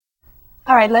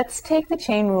All right, let's take the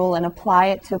chain rule and apply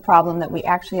it to a problem that we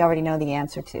actually already know the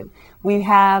answer to. We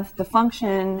have the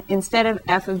function, instead of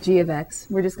f of g of x,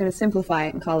 we're just going to simplify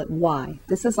it and call it y.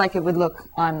 This is like it would look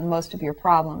on most of your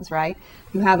problems, right?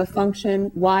 You have a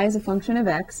function, y is a function of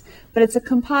x, but it's a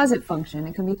composite function.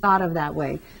 It can be thought of that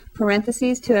way.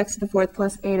 Parentheses 2x to the fourth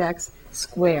plus 8x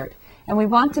squared. And we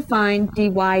want to find dy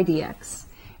dx.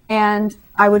 And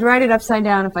I would write it upside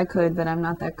down if I could, but I'm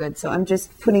not that good, so I'm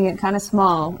just putting it kind of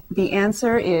small. The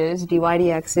answer is, dy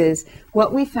dx is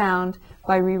what we found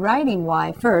by rewriting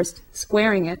y first,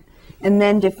 squaring it, and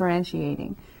then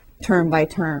differentiating term by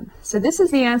term. So this is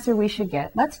the answer we should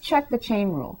get. Let's check the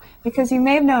chain rule, because you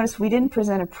may have noticed we didn't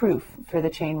present a proof for the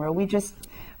chain rule. We just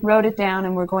wrote it down,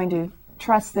 and we're going to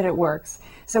trust that it works.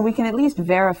 So we can at least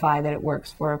verify that it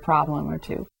works for a problem or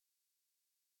two.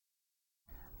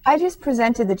 I just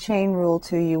presented the chain rule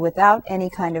to you without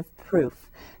any kind of proof.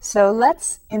 So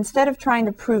let's, instead of trying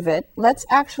to prove it, let's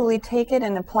actually take it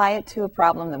and apply it to a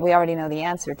problem that we already know the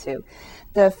answer to.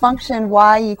 The function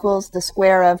y equals the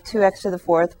square of 2x to the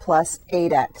fourth plus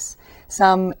 8x.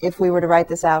 Some, if we were to write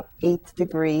this out, 8th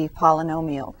degree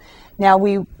polynomial. Now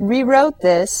we rewrote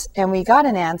this and we got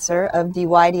an answer of dy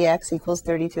dx equals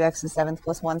 32x to the seventh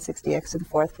plus 160x to the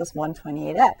fourth plus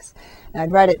 128x. Now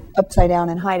I'd write it upside down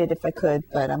and hide it if I could,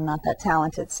 but I'm not that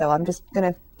talented, so I'm just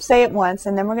going to say it once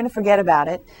and then we're going to forget about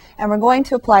it, and we're going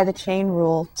to apply the chain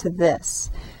rule to this.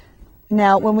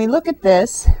 Now when we look at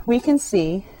this, we can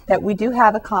see that we do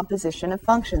have a composition of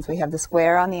functions. We have the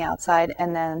square on the outside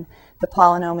and then the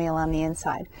polynomial on the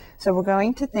inside. So we're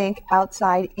going to think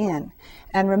outside in.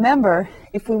 And remember,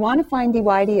 if we want to find dy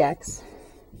dx,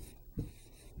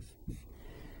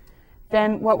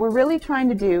 then what we're really trying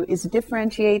to do is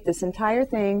differentiate this entire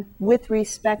thing with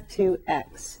respect to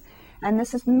x. And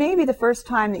this is maybe the first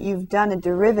time that you've done a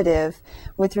derivative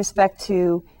with respect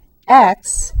to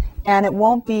x, and it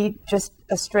won't be just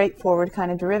a straightforward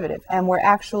kind of derivative. And we're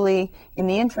actually, in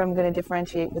the interim, going to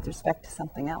differentiate with respect to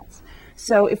something else.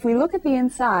 So if we look at the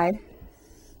inside,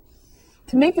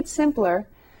 to make it simpler,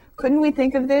 couldn't we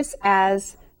think of this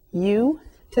as u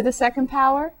to the second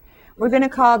power? We're going to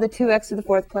call the 2x to the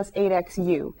fourth plus 8x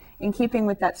u, in keeping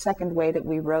with that second way that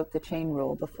we wrote the chain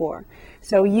rule before.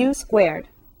 So u squared.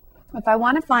 If I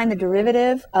want to find the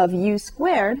derivative of u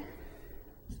squared,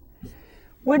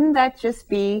 wouldn't that just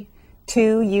be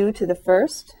 2u to the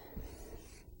first?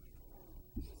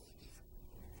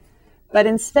 But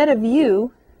instead of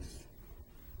u,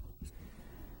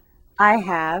 I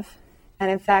have, and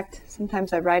in fact,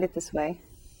 sometimes I write it this way.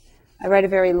 I write a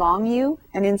very long u,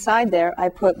 and inside there I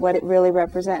put what it really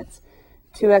represents,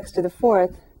 2x to the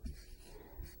fourth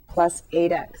plus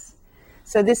 8x.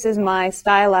 So this is my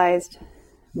stylized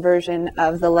version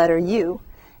of the letter u,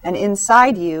 and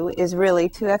inside u is really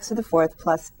 2x to the fourth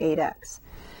plus 8x.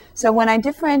 So when I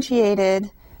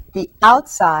differentiated the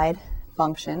outside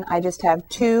function, I just have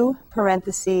 2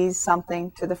 parentheses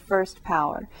something to the first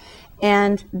power.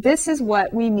 And this is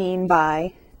what we mean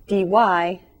by dy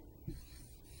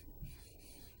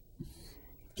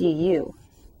du.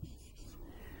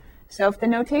 So if the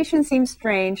notation seems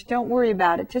strange, don't worry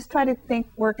about it. Just try to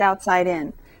work outside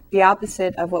in, the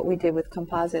opposite of what we did with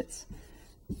composites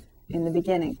in the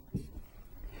beginning.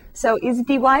 So is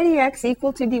dy dx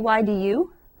equal to dy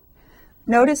du?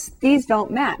 Notice these don't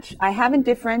match. I haven't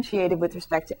differentiated with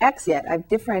respect to x yet. I've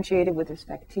differentiated with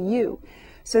respect to u.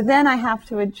 So then I have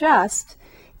to adjust.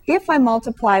 If I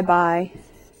multiply by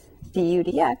du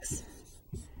dx,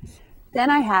 then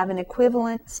I have an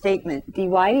equivalent statement. Dy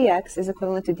dx is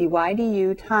equivalent to dy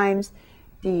du times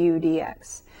du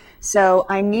dx. So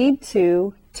I need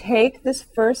to take this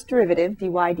first derivative,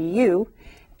 dy du,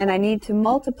 and I need to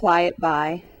multiply it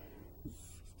by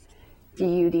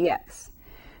du dx.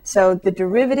 So the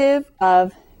derivative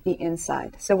of the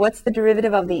inside. So what's the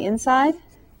derivative of the inside?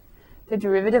 The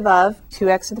derivative of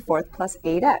 2x to the fourth plus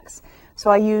 8x.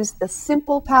 So I use the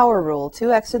simple power rule.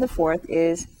 2x to the fourth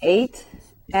is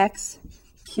 8x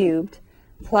cubed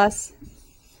plus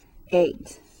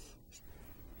 8.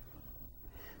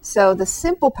 So the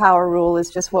simple power rule is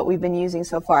just what we've been using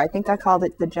so far. I think I called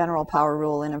it the general power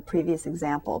rule in a previous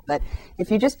example. But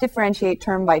if you just differentiate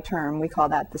term by term, we call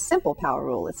that the simple power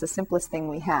rule. It's the simplest thing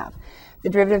we have. The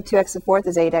derivative of 2x to the fourth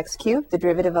is 8x cubed. The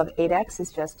derivative of 8x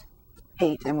is just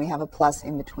 8, and we have a plus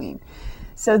in between.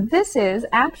 So this is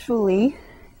actually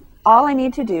all I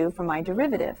need to do for my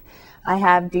derivative. I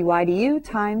have dy du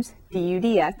times du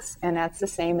dx, and that's the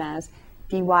same as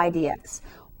dy dx.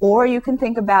 Or you can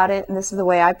think about it, and this is the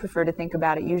way I prefer to think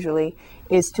about it usually,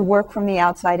 is to work from the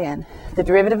outside in. The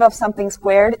derivative of something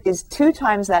squared is 2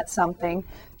 times that something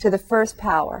to the first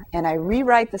power, and I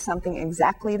rewrite the something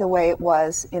exactly the way it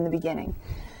was in the beginning.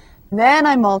 Then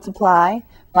I multiply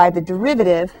by the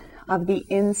derivative of the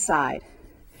inside.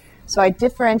 So I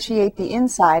differentiate the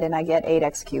inside, and I get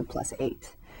 8x cubed plus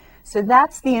 8. So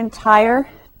that's the entire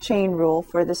chain rule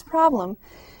for this problem.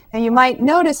 And you might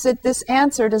notice that this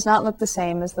answer does not look the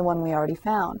same as the one we already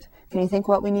found. Can you think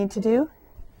what we need to do?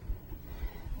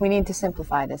 We need to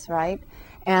simplify this, right?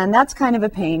 And that's kind of a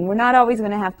pain. We're not always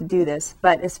going to have to do this,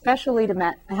 but especially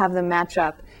to have them match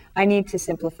up, I need to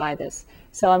simplify this.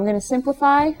 So I'm going to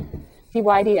simplify dy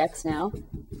dx now.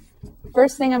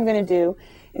 First thing I'm going to do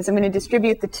is I'm going to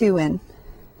distribute the 2 in.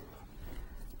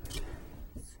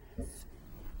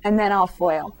 And then I'll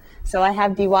FOIL. So I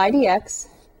have dy dx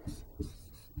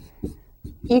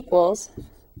equals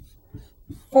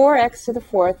 4x to the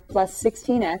 4th plus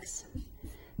 16x.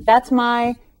 That's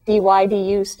my dy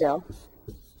du still,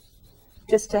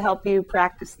 just to help you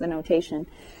practice the notation.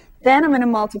 Then I'm going to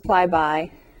multiply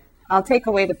by, I'll take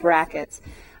away the brackets.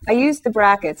 I use the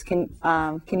brackets. Can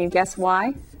you guess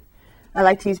why? I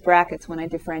like to use brackets when I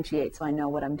differentiate so I know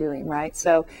what I'm doing, right?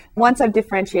 So once I've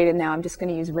differentiated now, I'm just going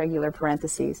to use regular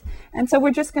parentheses. And so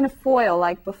we're just going to FOIL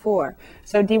like before.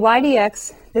 So dy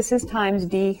dx, this is times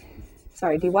dy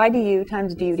du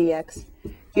times du dx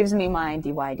gives me my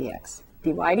dy dx.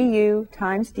 Dy du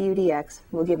times du dx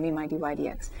will give me my dy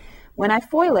dx. When I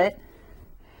FOIL it,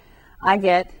 I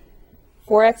get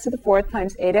 4x to the 4th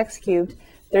times 8x cubed,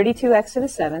 32x to the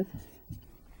 7th.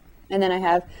 And then I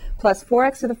have plus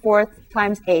 4x to the 4th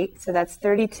times 8, so that's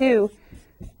 32x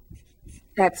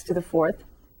to the 4th.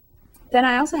 Then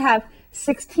I also have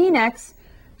 16x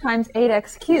times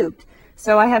 8x cubed.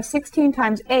 So I have 16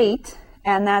 times 8,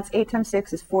 and that's 8 times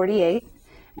 6 is 48.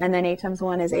 And then 8 times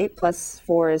 1 is 8 plus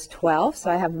 4 is 12.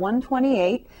 So I have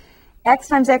 128. X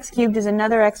times x cubed is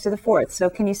another x to the 4th. So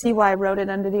can you see why I wrote it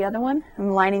under the other one? I'm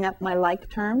lining up my like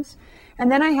terms.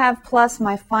 And then I have plus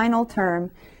my final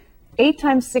term, 8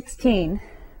 times 16,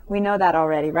 we know that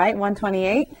already, right?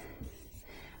 128,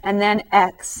 and then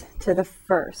x to the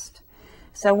 1st.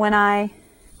 So when I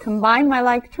combine my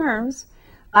like terms,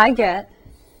 I get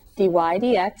dy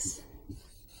dx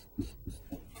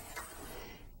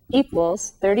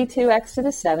equals 32x to the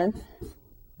 7th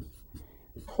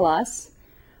plus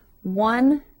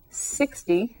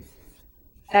 160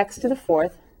 x to the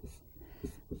 4th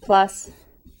plus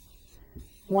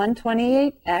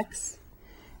 128x.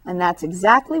 And that's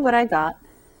exactly what I got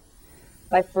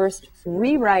by first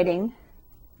rewriting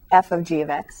f of g of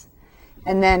x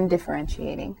and then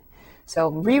differentiating. So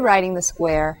rewriting the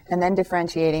square and then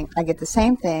differentiating, I get the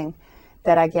same thing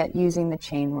that I get using the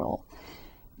chain rule.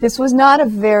 This was not a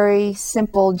very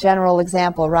simple general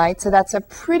example, right? So that's a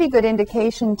pretty good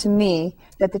indication to me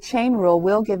that the chain rule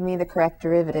will give me the correct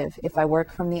derivative if I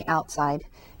work from the outside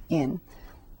in.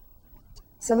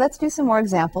 So let's do some more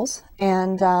examples,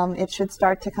 and it should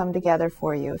start to come together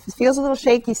for you. If it feels a little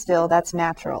shaky still, that's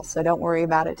natural, so don't worry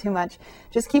about it too much.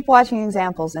 Just keep watching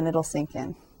examples and it'll sink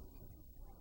in.